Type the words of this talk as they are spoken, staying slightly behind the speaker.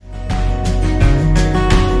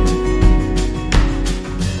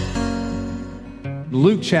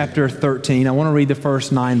Luke chapter 13. I want to read the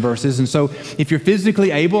first 9 verses. And so if you're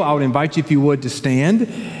physically able, I would invite you, if you would, to stand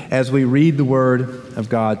as we read the Word of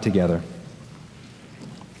God together.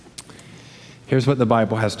 Here's what the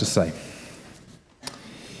Bible has to say.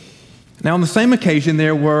 Now, on the same occasion,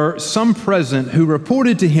 there were some present who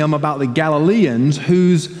reported to him about the Galileans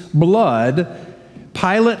whose blood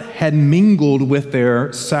Pilate had mingled with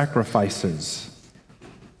their sacrifices.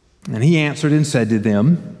 And he answered and said to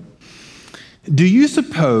them, "Do you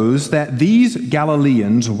suppose that these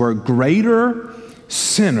Galileans were greater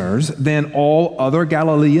sinners than all other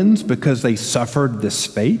Galileans because they suffered this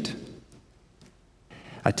fate?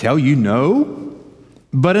 I tell you, no.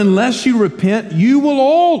 But unless you repent, you will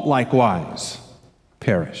all likewise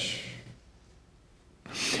perish.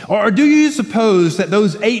 Or do you suppose that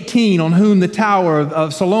those 18 on whom the tower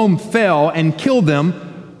of Siloam fell and killed them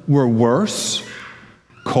were worse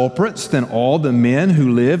culprits than all the men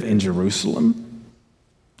who live in Jerusalem?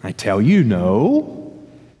 I tell you, no.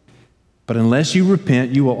 But unless you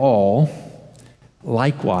repent, you will all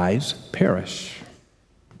likewise perish."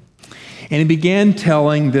 And he began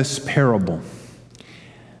telling this parable.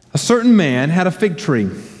 A certain man had a fig tree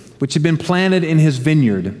which had been planted in his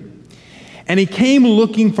vineyard, and he came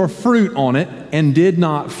looking for fruit on it and did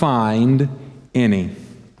not find any.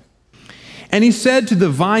 And he said to the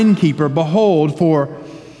vinekeeper, "Behold, for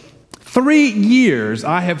 3 years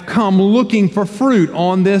I have come looking for fruit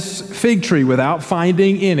on this fig tree without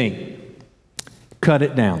finding any. Cut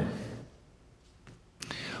it down.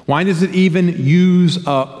 Why does it even use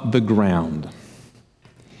up the ground?"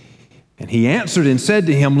 And he answered and said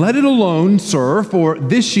to him, "Let it alone, sir, for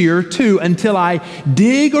this year too, until I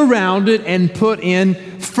dig around it and put in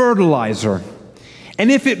fertilizer.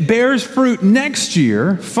 And if it bears fruit next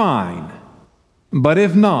year, fine. But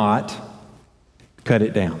if not, cut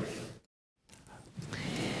it down."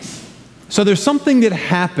 So there's something that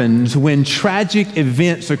happens when tragic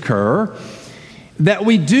events occur that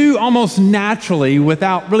we do almost naturally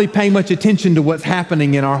without really paying much attention to what's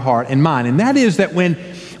happening in our heart and mind. And that is that when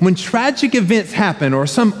tragic events happen or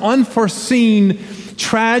some unforeseen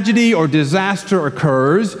tragedy or disaster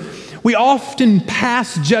occurs, we often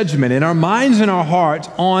pass judgment in our minds and our hearts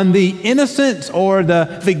on the innocence or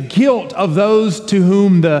the guilt of those to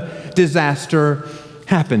whom the disaster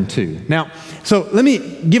happened to. Now, so let me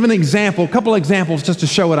give an example, a couple examples just to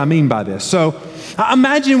show what I mean by this. So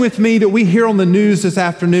imagine with me that we hear on the news this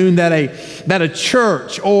afternoon that a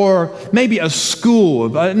church or maybe a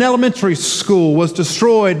school, an elementary school, was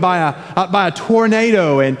destroyed by a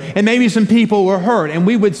tornado and maybe some people were hurt. And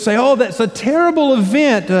we would say, "Oh, that's a terrible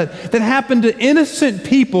event that happened to innocent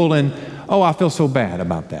people, and oh, I feel so bad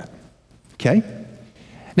about that." Okay?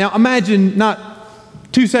 Now imagine not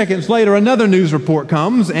 2 seconds later, another news report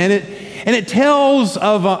comes, and it tells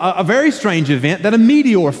of a very strange event, that a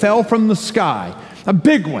meteor fell from the sky, a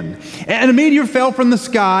big one. And a meteor fell from the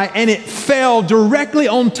sky, and it fell directly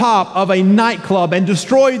on top of a nightclub and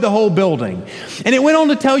destroyed the whole building. And it went on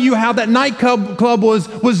to tell you how that nightclub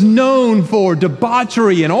was known for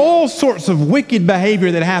debauchery and all sorts of wicked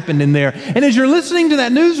behavior that happened in there. And as you're listening to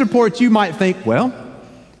that news report, you might think, well,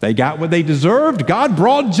 they got what they deserved. God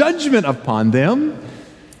brought judgment upon them.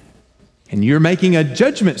 And you're making a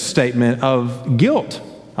judgment statement of guilt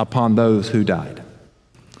upon those who died.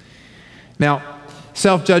 Now,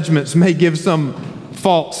 self-judgments may give some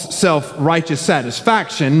false self-righteous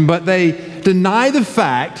satisfaction, but they deny the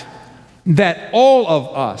fact that all of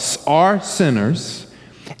us are sinners,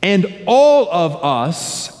 and all of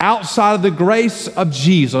us, outside of the grace of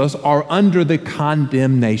Jesus, are under the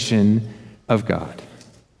condemnation of God.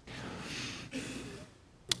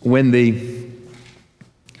 When the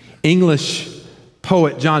English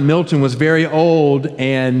poet John Milton was very old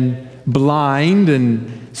and blind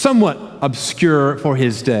and somewhat obscure for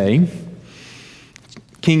his day,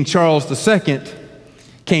 King Charles II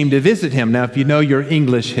came to visit him. Now, if you know your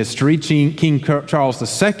English history, King Charles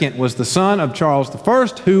II was the son of Charles I,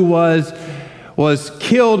 who was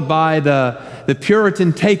killed by the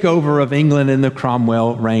Puritan takeover of England and the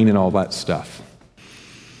Cromwell reign and all that stuff.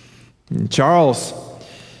 And Charles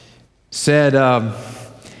said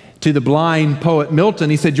to the blind poet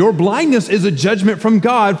Milton, he said, "Your blindness is a judgment from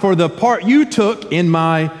God for the part you took in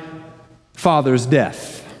my father's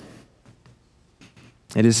death."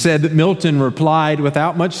 It is said that Milton replied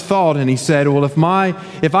without much thought, and he said, "Well, if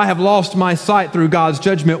I have lost my sight through God's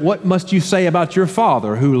judgment, what must you say about your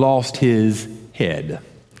father who lost his head?"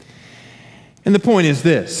 And the point is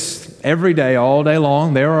this: every day, all day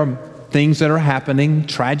long, there are things that are happening,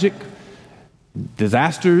 tragic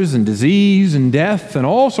disasters and disease and death and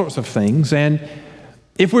all sorts of things. And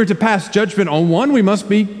if we're to pass judgment on one, we must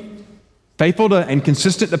be faithful to and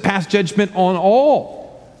consistent to pass judgment on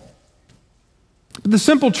all. But the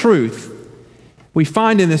simple truth we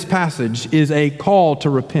find in this passage is a call to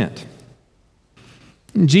repent.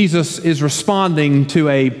 Jesus is responding to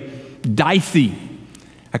a dicey,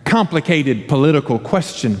 a complicated political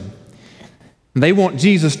question. They want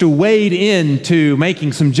Jesus to wade into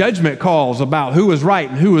making some judgment calls about who was right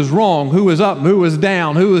and who was wrong, who was up and who was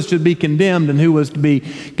down, who was to be condemned and who was to be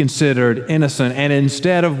considered innocent. And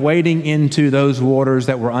instead of wading into those waters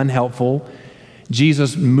that were unhelpful,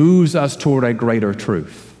 Jesus moves us toward a greater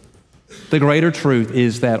truth. The greater truth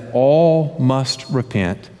is that all must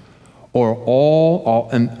repent, or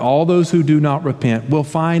all those who do not repent will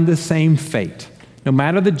find the same fate. No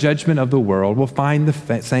matter the judgment of the world, will find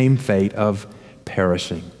the same fate of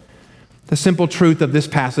perishing. The simple truth of this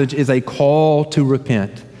passage is a call to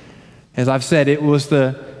repent. As I've said,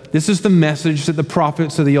 this is the message that the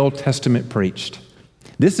prophets of the Old Testament preached.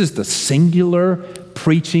 This is the singular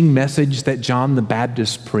preaching message that John the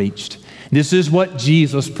Baptist preached. This is what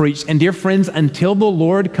Jesus preached. And dear friends, until the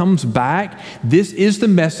Lord comes back, this is the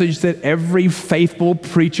message that every faithful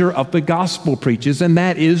preacher of the gospel preaches, and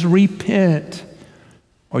that is repent,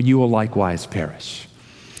 or you will likewise perish.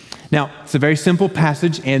 Now, it's a very simple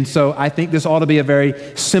passage, and so I think this ought to be a very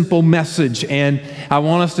simple message. And I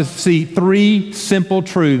want us to see three simple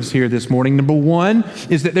truths here this morning. Number one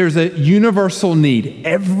is that there's a universal need.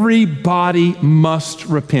 Everybody must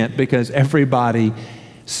repent because everybody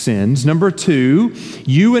sins. Number two,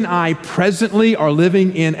 you and I presently are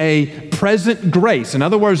living in a present grace. In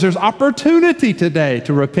other words, there's opportunity today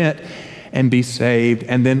to repent and be saved.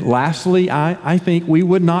 And then lastly, I think we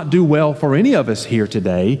would not do well for any of us here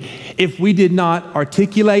today if we did not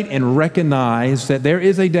articulate and recognize that there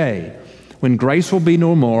is a day when grace will be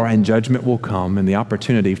no more and judgment will come and the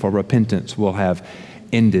opportunity for repentance will have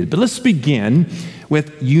ended. But let's begin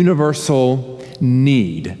with universal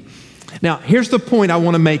need. Now, here's the point I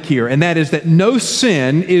want to make here, and that is that no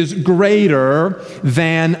sin is greater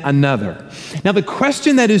than another. Now, the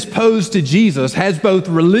question that is posed to Jesus has both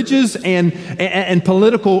religious and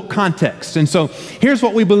political context. And so here's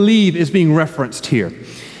what we believe is being referenced here.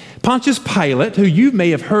 Pontius Pilate, who you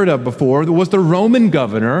may have heard of before, was the Roman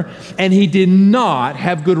governor, and he did not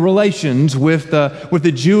have good relations with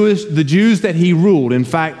the Jews that he ruled. In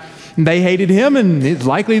fact, they hated him, and it's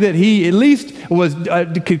likely that he at least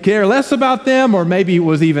could care less about them, or maybe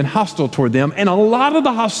was even hostile toward them. And a lot of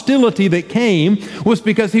the hostility that came was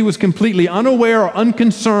because he was completely unaware or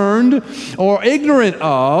unconcerned or ignorant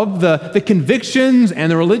of the convictions and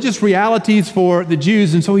the religious realities for the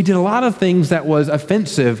Jews. And so he did a lot of things that was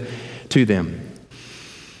offensive to them.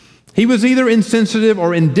 He was either insensitive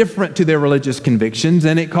or indifferent to their religious convictions,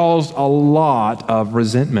 and it caused a lot of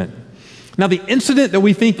resentment. Now, the incident that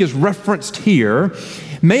we think is referenced here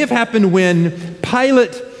may have happened when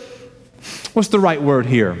Pilate, what's the right word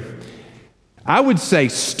here? I would say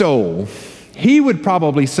stole. He would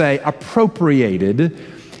probably say appropriated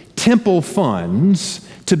temple funds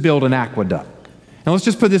to build an aqueduct. Now, let's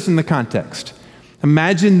just put this in the context.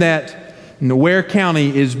 Imagine that Ware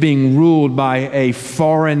County is being ruled by a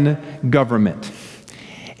foreign government.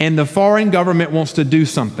 And the foreign government wants to do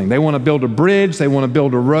something. They want to build a bridge, they want to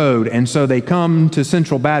build a road, and so they come to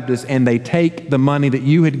Central Baptist and they take the money that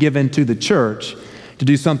you had given to the church to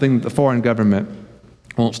do something that the foreign government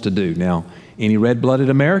wants to do. Now, any red-blooded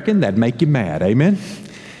American, that'd make you mad, amen?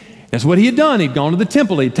 That's what he had done. He'd gone to the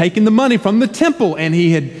temple. He'd taken the money from the temple and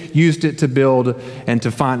he had used it to build and to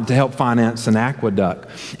help finance an aqueduct.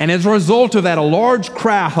 And as a result of that, a large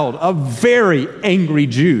crowd of very angry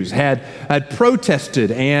Jews had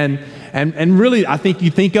protested and really, I think the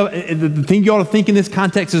thing you ought to think in this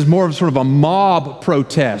context is more of sort of a mob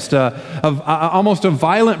protest, of almost a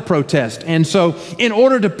violent protest. And so, in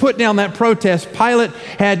order to put down that protest, Pilate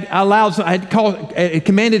had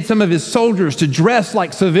commanded some of his soldiers to dress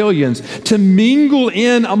like civilians, to mingle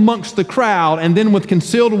in amongst the crowd, and then with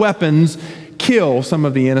concealed weapons, kill some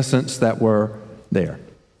of the innocents that were there.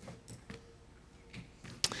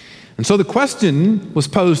 And so the question was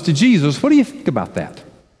posed to Jesus, what do you think about that?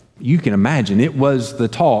 You can imagine it was the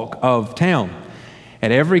talk of town.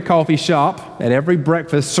 At every coffee shop, at every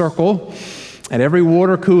breakfast circle, at every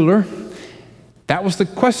water cooler, that was the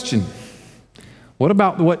question. What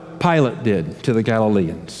about what Pilate did to the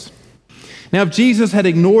Galileans? Now, if Jesus had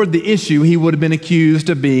ignored the issue, he would have been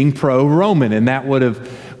accused of being pro-Roman, and that would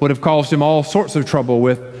have caused him all sorts of trouble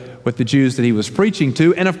with with the Jews that he was preaching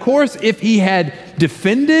to. And of course, if he had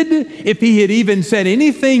defended, if he had even said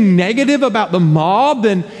anything negative about the mob,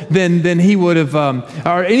 then he would have,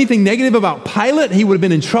 or anything negative about Pilate, he would have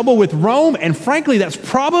been in trouble with Rome. And frankly, that's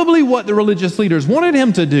probably what the religious leaders wanted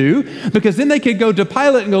him to do, because then they could go to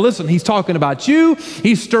Pilate and go, listen, he's talking about you,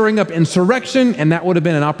 he's stirring up insurrection, and that would have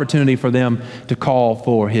been an opportunity for them to call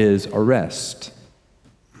for his arrest.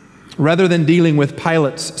 Rather than dealing with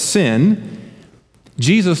Pilate's sin,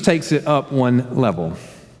 Jesus takes it up one level.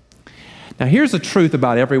 Now, here's the truth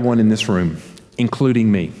about everyone in this room,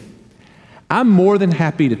 including me. I'm more than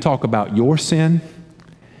happy to talk about your sin,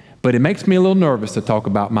 but it makes me a little nervous to talk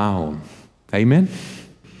about my own. Amen?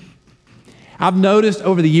 I've noticed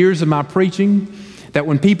over the years of my preaching that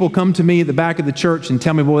when people come to me at the back of the church and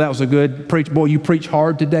tell me, boy, that was a good preach, boy, you preach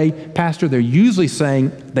hard today, Pastor, they're usually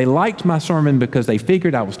saying they liked my sermon because they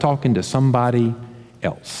figured I was talking to somebody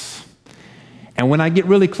else. And when I get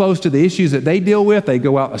really close to the issues that they deal with, they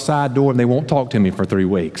go out a side door and they won't talk to me for 3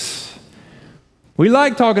 weeks. We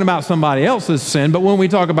like talking about somebody else's sin, but when we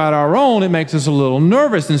talk about our own, it makes us a little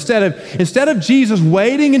nervous. Instead of Jesus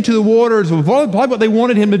wading into the waters of probably what they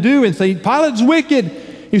wanted him to do and say, Pilate's wicked,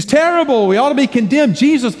 he's terrible, we ought to be condemned,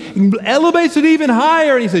 Jesus elevates it even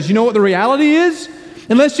higher, and he says, you know what the reality is?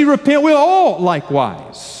 Unless you repent, we'll all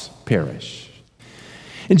likewise perish.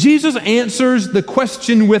 And Jesus answers the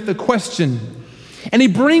question with a question. And he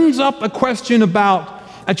brings up a question about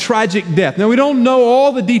a tragic death. Now, we don't know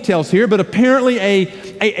all the details here, but apparently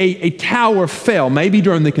a tower fell, maybe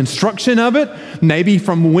during the construction of it, maybe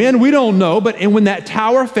from when, we don't know. But when that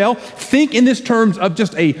tower fell, think in this terms of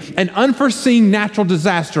just an unforeseen natural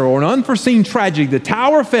disaster or an unforeseen tragedy. The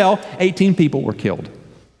tower fell, 18 people were killed.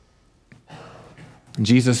 And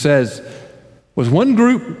Jesus says, was one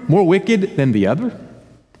group more wicked than the other?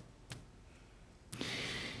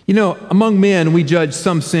 You know, among men, we judge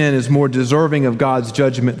some sin as more deserving of God's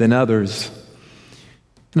judgment than others.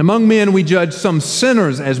 And among men, we judge some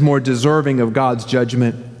sinners as more deserving of God's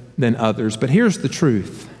judgment than others. But here's the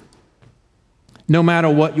truth. No matter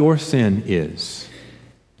what your sin is,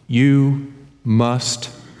 you must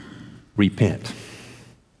repent.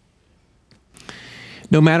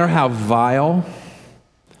 No matter how vile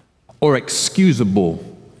or excusable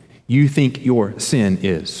you think your sin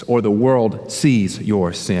is, or the world sees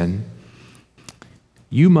your sin,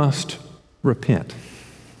 you must repent.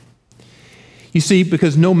 You see,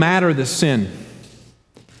 because no matter the sin,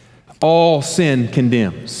 all sin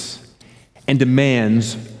condemns and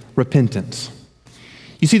demands repentance.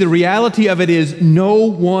 You see, the reality of it is no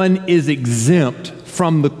one is exempt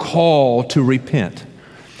from the call to repent.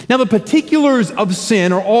 Now, the particulars of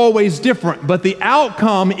sin are always different, but the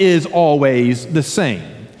outcome is always the same.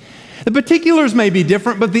 The particulars may be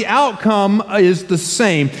different, but the outcome is the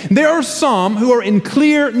same. There are some who are in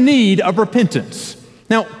clear need of repentance.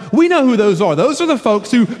 Now, we know who those are. Those are the folks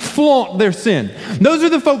who flaunt their sin. Those are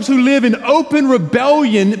the folks who live in open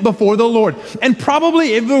rebellion before the Lord. And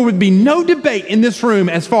probably there would be no debate in this room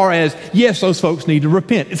as far as, yes, those folks need to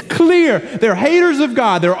repent. It's clear. They're haters of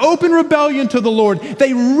God. They're open rebellion to the Lord.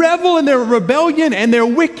 They revel in their rebellion and their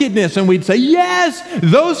wickedness. And we'd say, yes,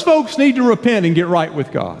 those folks need to repent and get right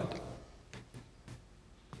with God.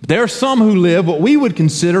 There are some who live what we would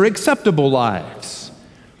consider acceptable lives.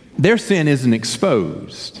 Their sin isn't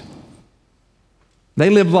exposed. They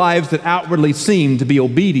live lives that outwardly seem to be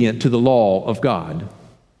obedient to the law of God.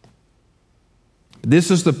 This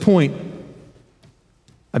is the point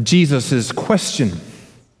of Jesus' question.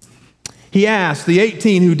 He asked the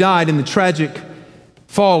 18 who died in the tragic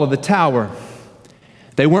fall of the tower.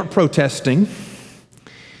 They weren't protesting.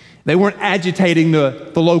 They weren't agitating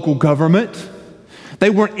the local government. They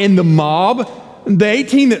weren't in the mob. The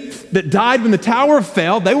 18 that died when the tower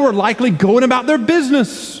fell, they were likely going about their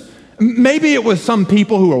business. Maybe it was some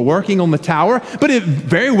people who were working on the tower, but it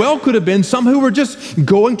very well could have been some who were just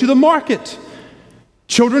going to the market,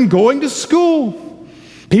 children going to school,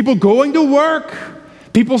 people going to work,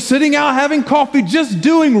 people sitting out having coffee, just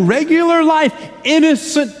doing regular life,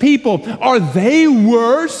 innocent people. Are they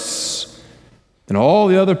worse than all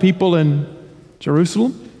the other people in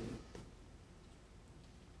Jerusalem?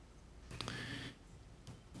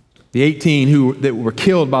 The 18 that were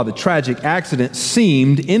killed by the tragic accident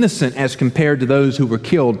seemed innocent as compared to those who were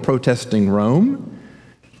killed protesting Rome.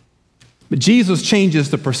 But Jesus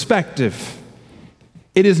changes the perspective.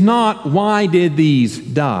 It is not, why did these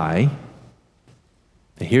die?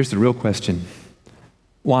 And here's the real question.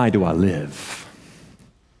 Why do I live?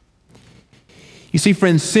 You see,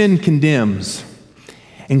 friends, sin condemns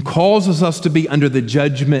and causes us to be under the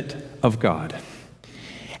judgment of God.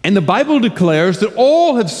 And the Bible declares that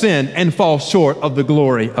all have sinned and fall short of the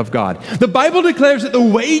glory of God. The Bible declares that the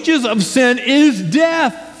wages of sin is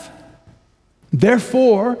death.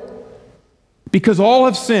 Therefore, because all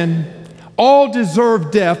have sinned, all deserve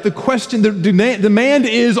death, the demand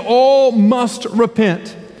is all must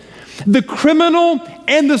repent. The criminal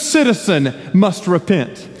and the citizen must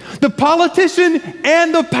repent. The politician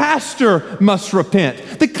and the pastor must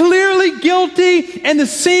repent. The clearly guilty and the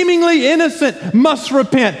seemingly innocent must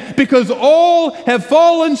repent, because all have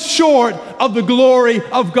fallen short of the glory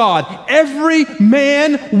of God. Every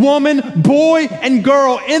man, woman, boy, and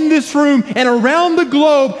girl in this room and around the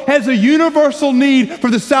globe has a universal need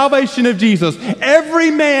for the salvation of Jesus.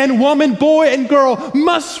 Every man, woman, boy, and girl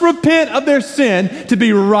must repent of their sin to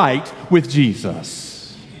be right with Jesus.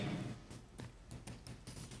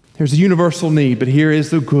 There's a universal need, but here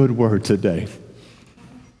is the good word today.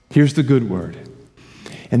 Here's the good word.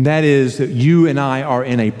 And that is that you and I are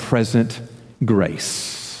in a present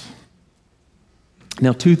grace.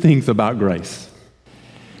 Now, two things about grace.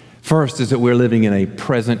 First is that we're living in a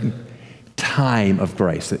present time of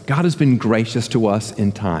grace, that God has been gracious to us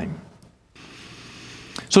in time.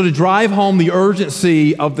 So to drive home the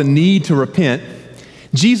urgency of the need to repent,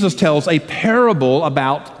 Jesus tells a parable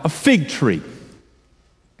about a fig tree.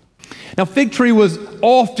 Now, fig tree was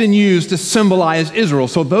often used to symbolize Israel.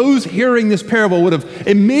 So those hearing this parable would have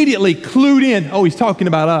immediately clued in, oh, he's talking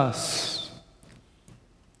about us.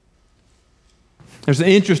 There's an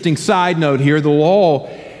interesting side note here. The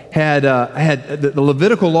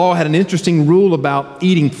Levitical law had an interesting rule about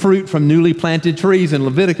eating fruit from newly planted trees. In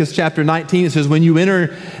Leviticus chapter 19, it says, when you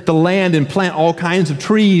enter the land and plant all kinds of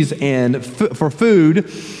trees and for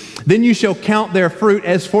food, then you shall count their fruit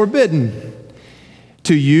as forbidden.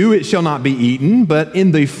 To you it shall not be eaten, but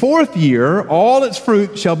in the 4th year all its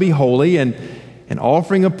fruit shall be holy, and an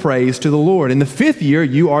offering of praise to the Lord. In the 5th year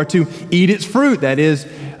you are to eat its fruit, that is,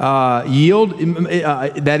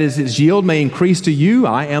 its yield may increase to you.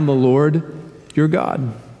 I am the Lord your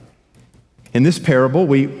God. In this parable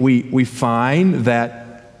we find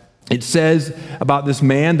that it says about this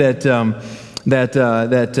man that the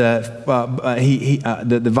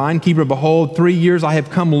vine keeper, behold, 3 years I have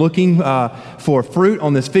come looking for fruit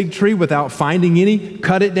on this fig tree without finding any.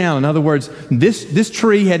 Cut it down. In other words, this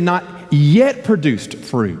tree had not yet produced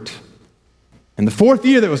fruit. And the 4th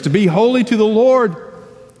year that was to be holy to the Lord,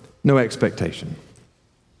 no expectation.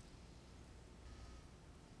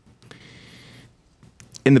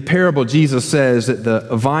 In the parable, Jesus says that the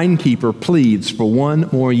vine keeper pleads for 1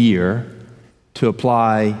 more year to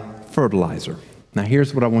apply fertilizer. Now,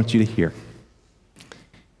 here's what I want you to hear.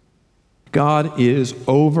 God is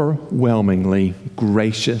overwhelmingly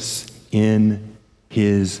gracious in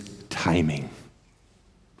His timing.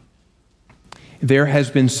 There has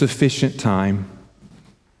been sufficient time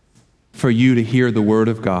for you to hear the word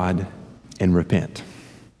of God and repent.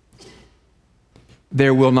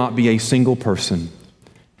 There will not be a single person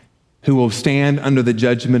who will stand under the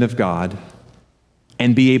judgment of God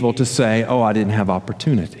and be able to say, oh, I didn't have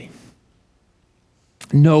opportunity.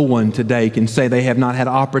 No one today can say they have not had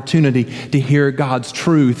opportunity to hear God's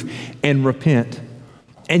truth and repent.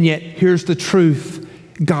 And yet, here's the truth.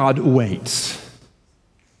 God waits.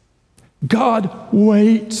 God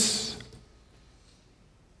waits.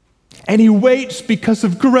 And He waits because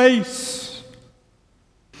of grace.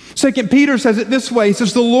 2 Peter says it this way. He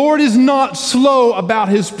says, the Lord is not slow about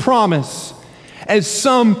His promise, as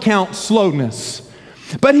some count slowness,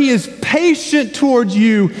 but He is patient towards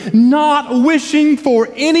you, not wishing for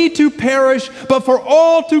any to perish, but for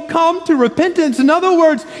all to come to repentance. In other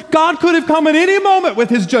words, God could have come at any moment with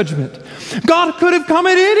His judgment. God could have come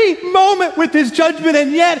at any moment with His judgment,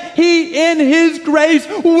 and yet He, in His grace,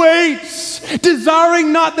 waits,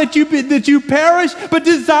 desiring not that you perish, but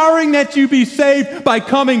desiring that you be saved by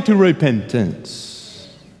coming to repentance.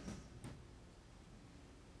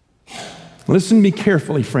 Listen to me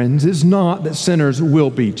carefully, friends. It's not that sinners will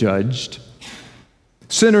be judged.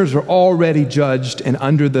 Sinners are already judged and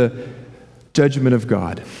under the judgment of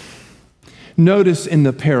God. Notice in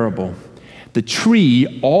the parable, the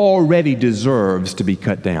tree already deserves to be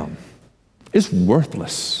cut down. It's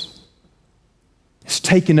worthless. It's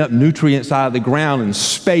taking up nutrients out of the ground and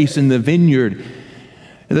space in the vineyard.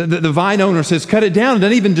 The vine owner says, cut it down. It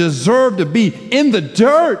doesn't even deserve to be in the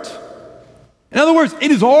dirt. In other words,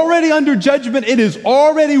 it is already under judgment. It is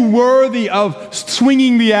already worthy of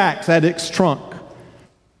swinging the axe at its trunk.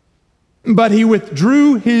 But He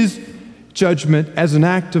withdrew His judgment as an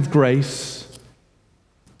act of grace,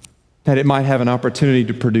 that it might have an opportunity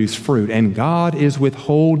to produce fruit. And God is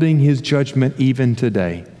withholding His judgment even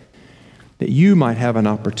today, that you might have an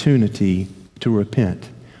opportunity to repent.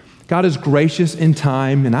 God is gracious in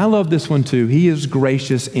time, and I love this one too. He is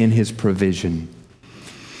gracious in his provision.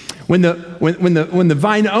 When the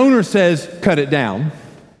vine owner says, cut it down,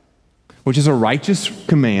 which is a righteous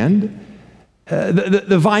command,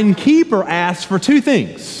 the vine keeper asks for two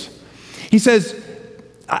things. He says,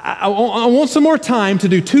 I want some more time to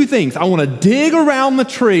do two things. I want to dig around the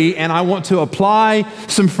tree and I want to apply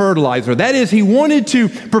some fertilizer. That is, he wanted to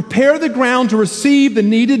prepare the ground to receive the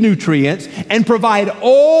needed nutrients and provide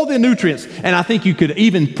all the nutrients. And I think you could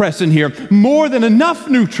even press in here, more than enough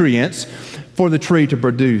nutrients for the tree to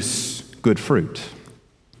produce good fruit.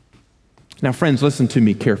 Now, friends, listen to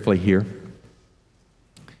me carefully here.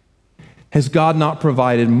 Has God not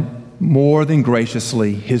provided more than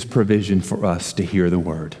graciously his provision for us to hear the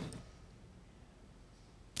word?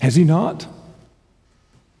 Has he not?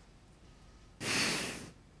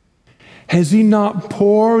 Has he not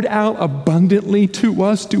poured out abundantly to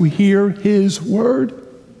us to hear his word?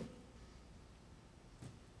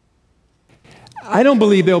 I don't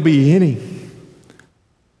believe there'll be any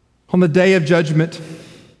on the day of judgment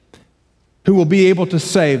who will be able to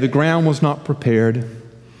say the ground was not prepared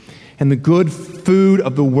and the good food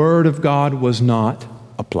of the Word of God was not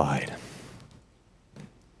applied.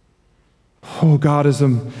 Oh, God has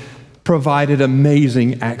provided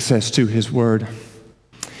amazing access to his Word.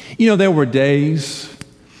 You know, there were days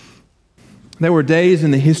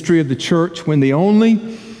in the history of the church when the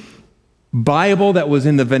only Bible that was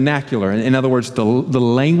in the vernacular, in other words, the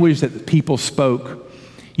language that people spoke,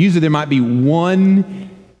 usually there might be one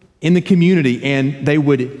in the community, and they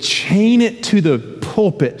would chain it to the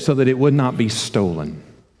pulpit so that it would not be stolen.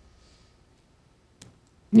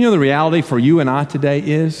 You know, the reality for you and I today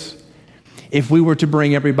is, if we were to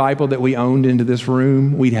bring every Bible that we owned into this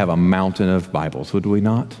room, we'd have a mountain of Bibles, would we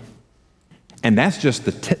not? And that's just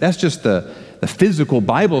the physical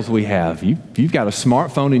Bibles we have. You've got a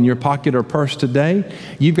smartphone in your pocket or purse today.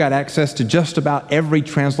 You've got access to just about every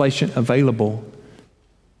translation available.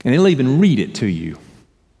 And it'll even read it to you.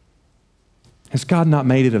 Has God not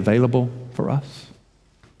made it available for us?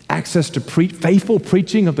 Access to faithful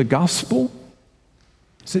preaching of the gospel?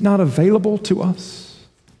 Is it not available to us?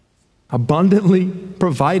 Abundantly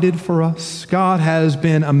provided for us? God has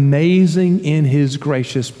been amazing in his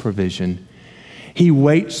gracious provision. He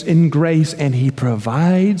waits in grace and he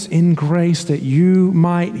provides in grace that you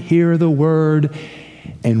might hear the word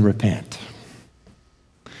and repent.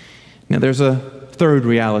 Now there's a third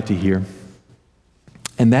reality here.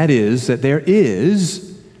 And that is that there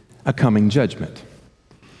is a coming judgment.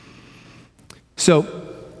 So,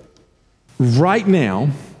 right now,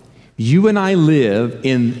 you and I live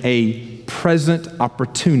in a present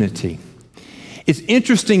opportunity. It's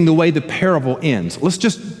interesting the way the parable ends. Let's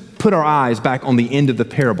just put our eyes back on the end of the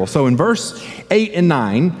parable. So in verse 8 and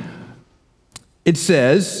 9, it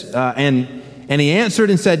says, and he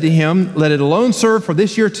answered and said to him, let it alone, sir, for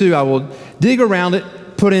this year too I will dig around it,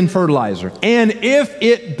 put in fertilizer. And if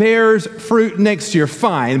it bears fruit next year,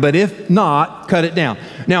 fine, but if not, cut it down.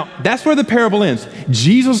 Now, that's where the parable ends.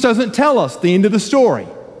 Jesus doesn't tell us the end of the story.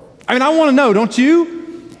 I mean, I want to know, don't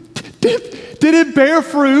you? Did it bear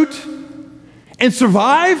fruit and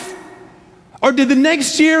survive? Or did the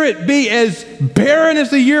next year it be as barren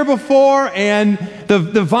as the year before and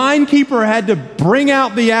the vine keeper had to bring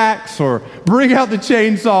out the axe or bring out the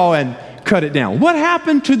chainsaw and cut it down? What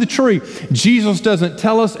happened to the tree? Jesus doesn't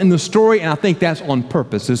tell us in the story, and I think that's on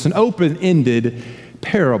purpose. It's an open-ended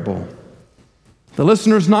parable. The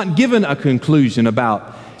listener's not given a conclusion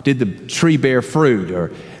about did the tree bear fruit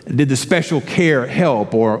or did the special care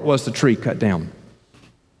help or was the tree cut down?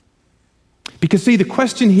 Because see, the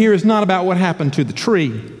question here is not about what happened to the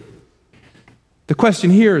tree. The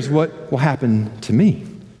question here is what will happen to me?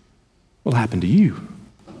 What will happen to you?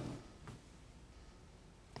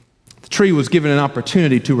 The tree was given an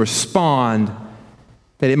opportunity to respond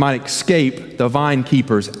that it might escape the vine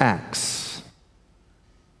keeper's axe.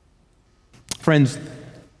 Friends,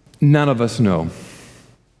 none of us know.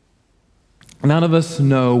 None of us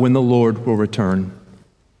know when the Lord will return.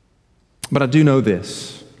 But I do know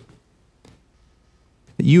this,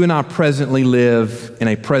 that you and I presently live in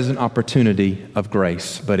a present opportunity of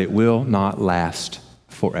grace, but it will not last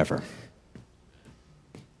forever.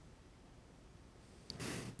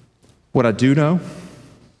 What I do know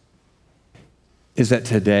is that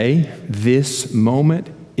today, this moment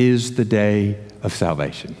is the day of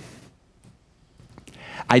salvation.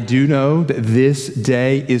 I do know that this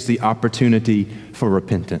day is the opportunity for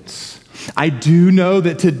repentance. I do know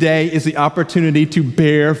that today is the opportunity to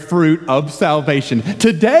bear fruit of salvation.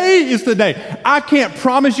 Today is the day. I can't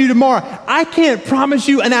promise you tomorrow. I can't promise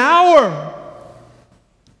you an hour.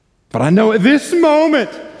 But I know at this moment,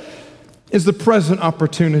 is the present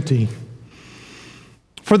opportunity.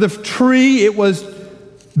 For the tree, it was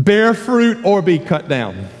bear fruit or be cut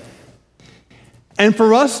down. And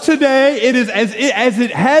for us today, it is as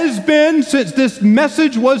it has been since this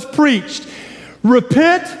message was preached.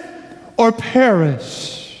 Repent or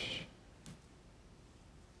perish.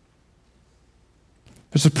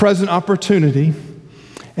 There's a present opportunity.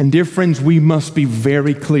 And dear friends, we must be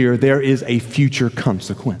very clear. There is a future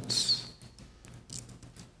consequence.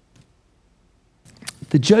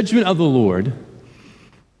 The judgment of the Lord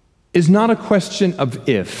is not a question of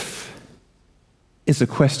if. It's a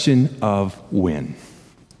question of when.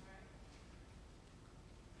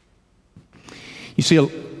 You see,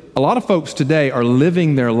 a lot of folks today are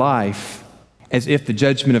living their life as if the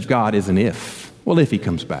judgment of God is an if. Well, if he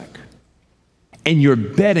comes back. And you're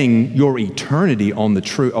betting your eternity on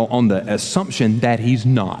the assumption that he's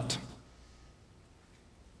not.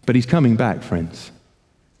 But he's coming back, friends.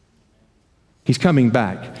 He's coming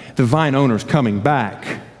back. The vine owner's coming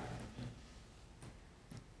back.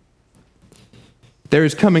 There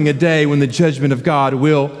is coming a day when the judgment of God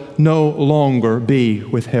will no longer be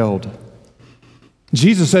withheld.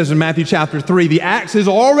 Jesus says in Matthew chapter 3, the axe is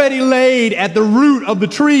already laid at the root of the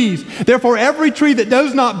trees. Therefore, every tree that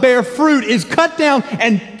does not bear fruit is cut down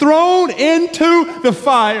and thrown into the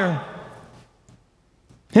fire.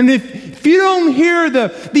 And if you don't hear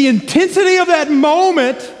the intensity of that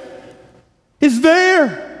moment, is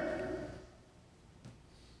there.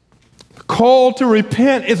 The call to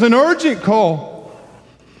repent is an urgent call.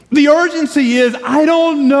 The urgency is, I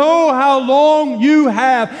don't know how long you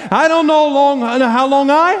have. I don't know how long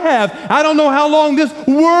I have. I don't know how long this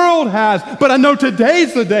world has. But I know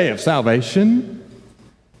today's the day of salvation.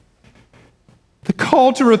 The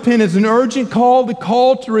call to repent is an urgent call. The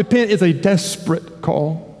call to repent is a desperate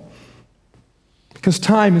call. Because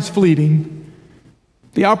time is fleeting.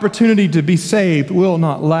 The opportunity to be saved will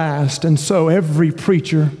not last. And so every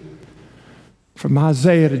preacher, from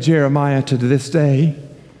Isaiah to Jeremiah to this day,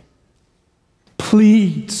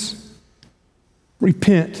 pleads,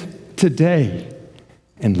 repent today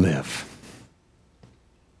and live.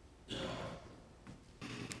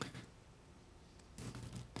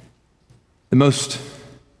 The most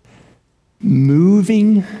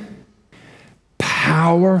moving,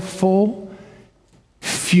 powerful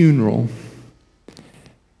funeral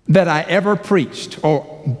that I ever preached,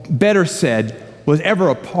 or better said, was ever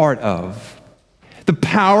a part of. The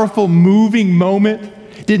powerful, moving moment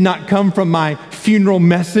did not come from my funeral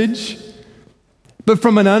message, but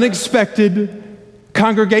from an unexpected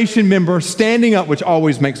congregation member standing up, which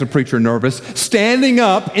always makes a preacher nervous, standing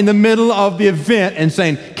up in the middle of the event and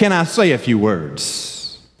saying, "Can I say a few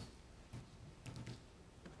words?"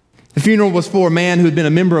 The funeral was for a man who had been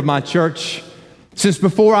a member of my church since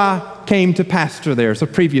before I came to pastor there. It's a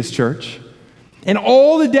previous church. And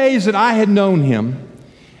all the days that I had known him,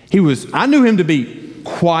 I knew him to be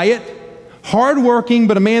quiet, hardworking,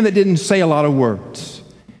 but a man that didn't say a lot of words.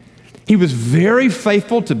 He was very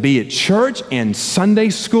faithful to be at church and Sunday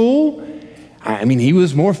school. I mean, he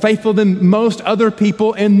was more faithful than most other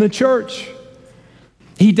people in the church.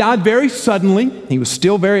 He died very suddenly. He was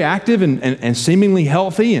still very active and seemingly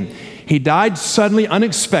healthy, and he died suddenly,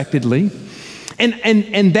 unexpectedly.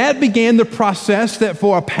 And that began the process that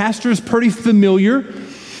for a pastor is pretty familiar.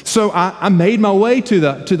 So I made my way to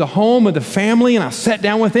the home of the family, and I sat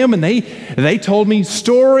down with them, and they told me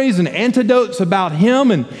stories and anecdotes about him,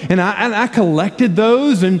 and I collected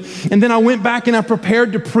those, and then I went back and I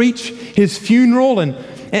prepared to preach his funeral,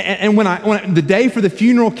 and when the day for the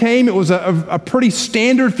funeral came, it was a pretty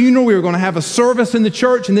standard funeral. We were going to have a service in the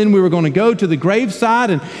church, and then we were going to go to the graveside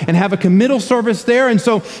and have a committal service there. And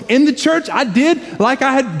so in the church, I did like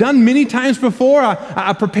I had done many times before.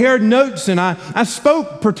 I prepared notes, and I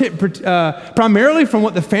spoke primarily from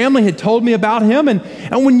what the family had told me about him. And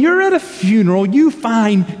when you're at a funeral, you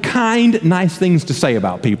find kind, nice things to say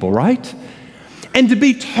about people, right? And to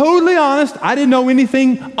be totally honest, I didn't know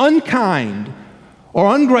anything unkind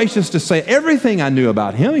or ungracious to say. Everything I knew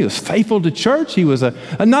about him. He was faithful to church. He was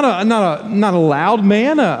not a loud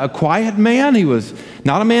man, a quiet man. He was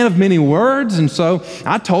not a man of many words. And so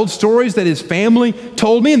I told stories that his family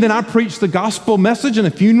told me, and then I preached the gospel message and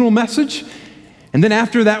a funeral message. And then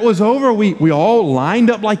after that was over, we all lined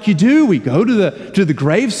up like you do. We go to the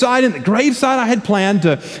graveside. And the graveside, I had planned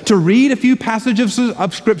to read a few passages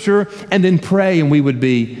of Scripture and then pray, and we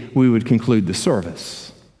would conclude the service.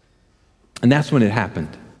 And that's when it happened.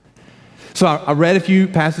 So I read a few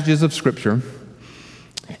passages of Scripture,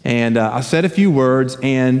 and I said a few words,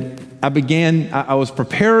 and I was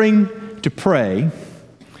preparing to pray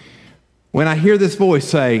when I hear this voice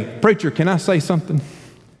say, "Preacher, can I say something?"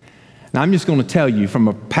 Now, I'm just going to tell you, from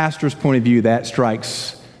a pastor's point of view, that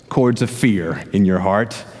strikes chords of fear in your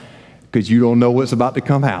heart because you don't know what's about to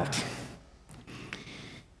come out.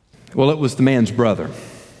 Well, it was the man's brother.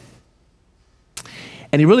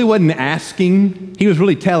 And he really wasn't asking, he was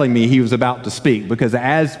really telling me he was about to speak, because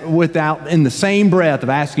in the same breath of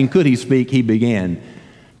asking could he speak, he began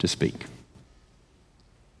to speak.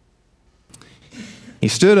 He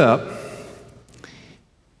stood up,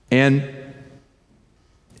 and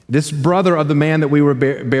this brother of the man that we were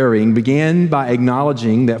burying began by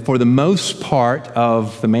acknowledging that for the most part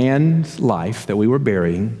of the man's life that we were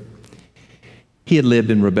burying, he had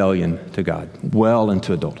lived in rebellion to God well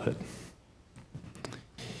into adulthood.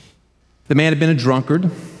 The man had been a drunkard.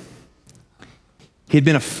 He had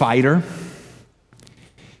been a fighter.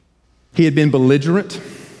 He had been belligerent.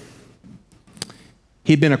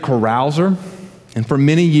 He had been a carouser, and for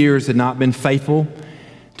many years had not been faithful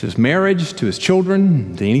to his marriage, to his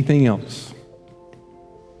children, to anything else.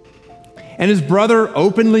 And his brother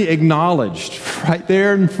openly acknowledged right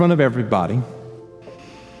there in front of everybody,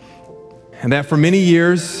 and that for many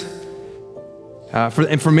years,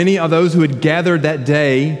 for many of those who had gathered that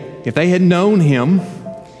day, if they had known him,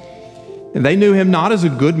 they knew him not as a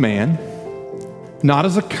good man, not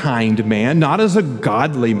as a kind man, not as a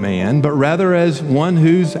godly man, but rather as one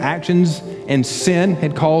whose actions and sin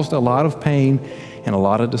had caused a lot of pain and a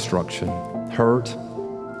lot of destruction, hurt.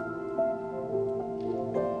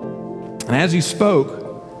 And as he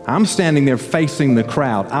spoke, I'm standing there facing the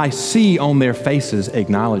crowd. I see on their faces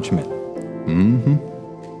acknowledgement.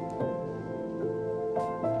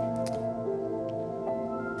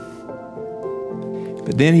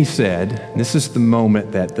 But then he said, this is the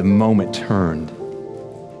moment that the moment turned.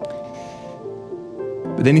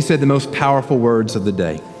 But then he said the most powerful words of the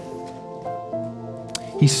day.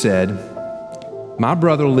 He said, my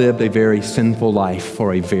brother lived a very sinful life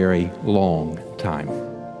for a very long time.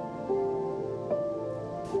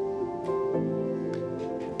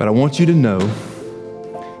 But I want you to know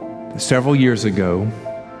that several years ago,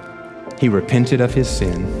 he repented of his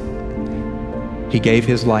sin. He gave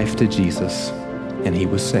his life to Jesus, and he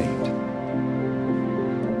was saved.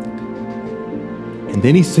 And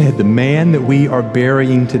then he said, the man that we are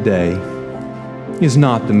burying today is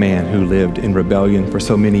not the man who lived in rebellion for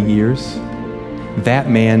so many years. That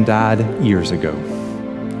man died years ago.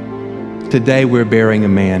 Today we're burying a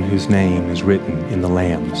man whose name is written in the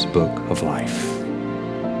Lamb's Book of Life.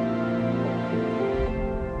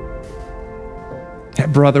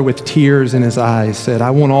 That brother with tears in his eyes said,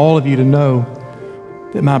 I want all of you to know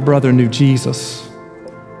that my brother knew Jesus.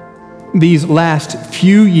 These last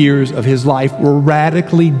few years of his life were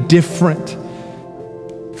radically different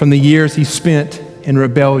from the years he spent in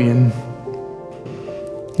rebellion.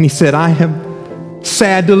 And he said, I am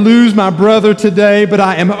sad to lose my brother today, but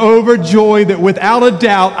I am overjoyed that without a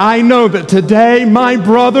doubt, I know that today my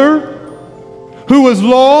brother who was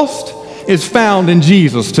lost is found in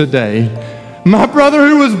Jesus today. My brother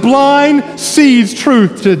who was blind sees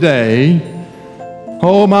truth today.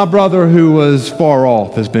 Oh, my brother who was far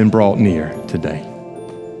off has been brought near today.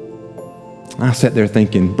 I sat there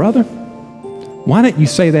thinking, brother, why didn't you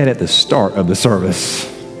say that at the start of the service?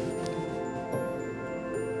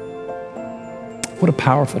 What a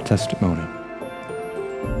powerful testimony.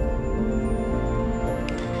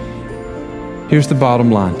 Here's the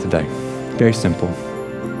bottom line today. Very simple.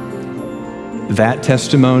 That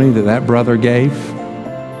testimony that brother gave,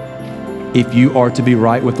 if you are to be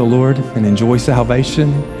right with the Lord and enjoy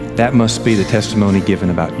salvation, that must be the testimony given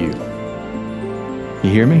about you. You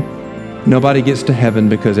hear me? Nobody gets to heaven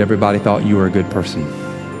because everybody thought you were a good person.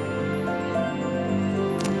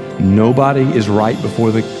 Nobody is right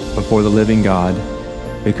before the living God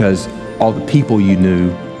because all the people you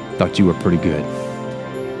knew thought you were pretty good.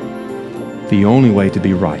 The only way to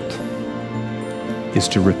be right is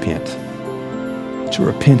to repent. To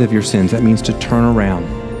repent of your sins. That means to turn around.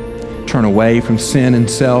 Turn away from sin and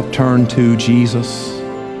self, turn to Jesus.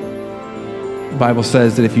 The Bible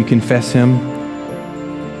says that if you confess him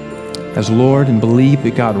as Lord and believe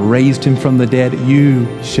that God raised him from the dead, you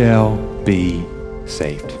shall be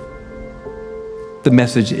saved. The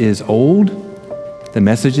message is old, the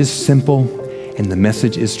message is simple, and the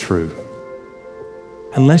message is true.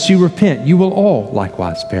 Unless you repent, you will all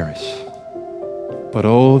likewise perish. But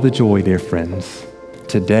oh, the joy, dear friends.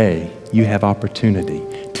 Today, you have opportunity.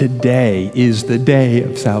 Today is the day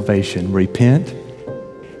of salvation. Repent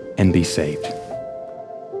and be saved.